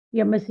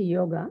MSc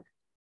Yoga.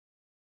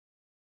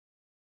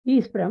 He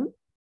is from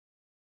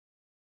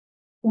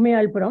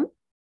Umayalpuram,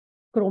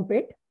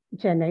 Krompet,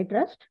 Chennai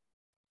Trust.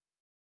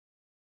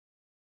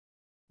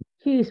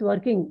 He is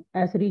working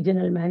as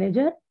regional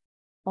manager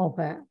of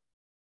a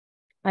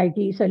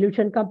IT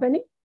solution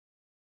company.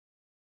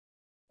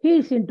 He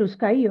is into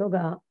Sky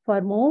Yoga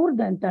for more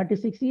than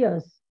 36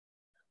 years,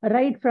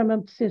 right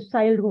from his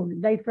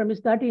childhood, right from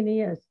his 13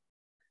 years.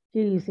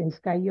 He is in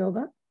Sky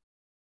Yoga.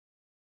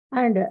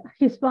 And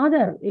his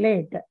father,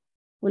 late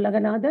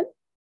Ulaganathan,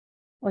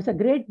 was a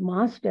great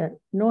master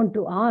known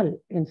to all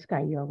in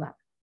Sky Yoga.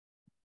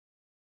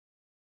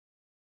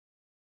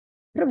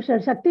 Professor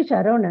Shakthi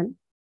Saravanan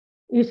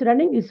is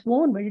running his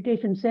own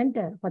meditation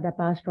center for the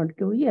past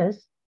 22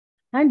 years,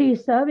 and he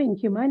is serving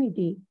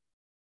humanity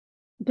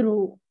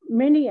through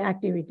many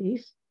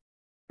activities.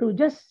 To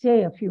just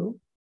say a few,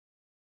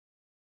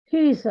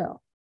 he is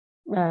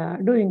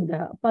doing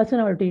the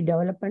personality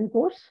development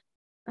course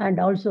and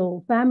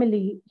also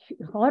family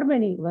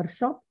harmony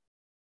workshop.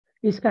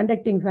 He is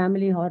conducting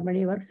family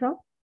harmony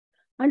workshop,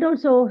 and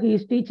also he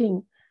is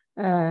teaching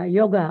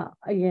yoga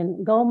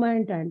in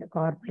government and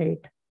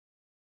corporate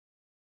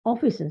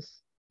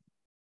offices.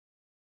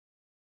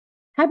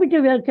 Happy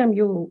to welcome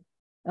you,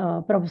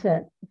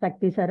 Professor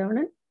Shakthi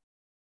Saravanan.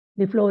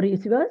 The floor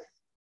is yours.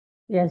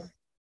 Yes.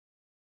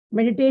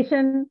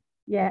 Meditation,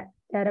 yeah.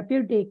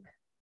 Therapeutic,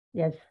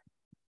 yes.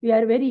 We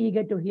are very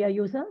eager to hear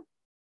you, sir.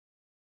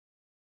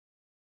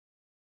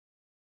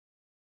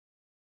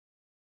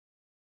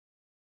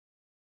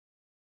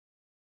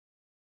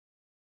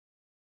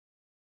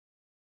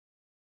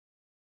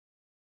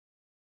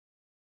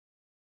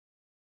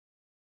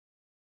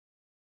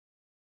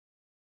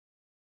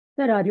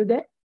 Sir, are you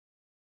there?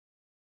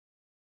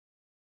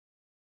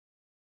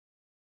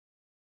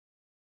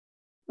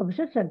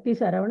 Professor Shakthi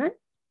Saravanan,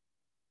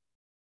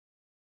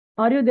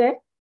 are you there?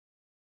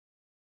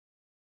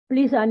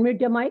 Please unmute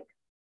your mic.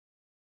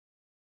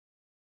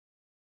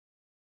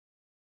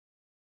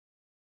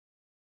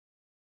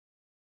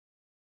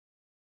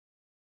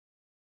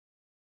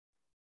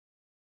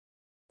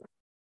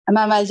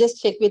 Ma'am, I'll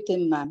just check with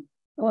him, ma'am.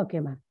 Okay,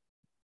 ma'am.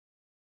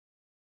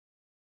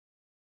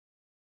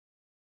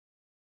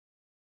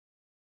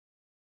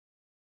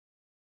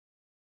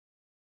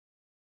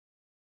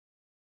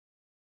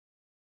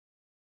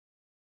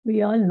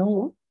 We all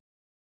know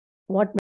what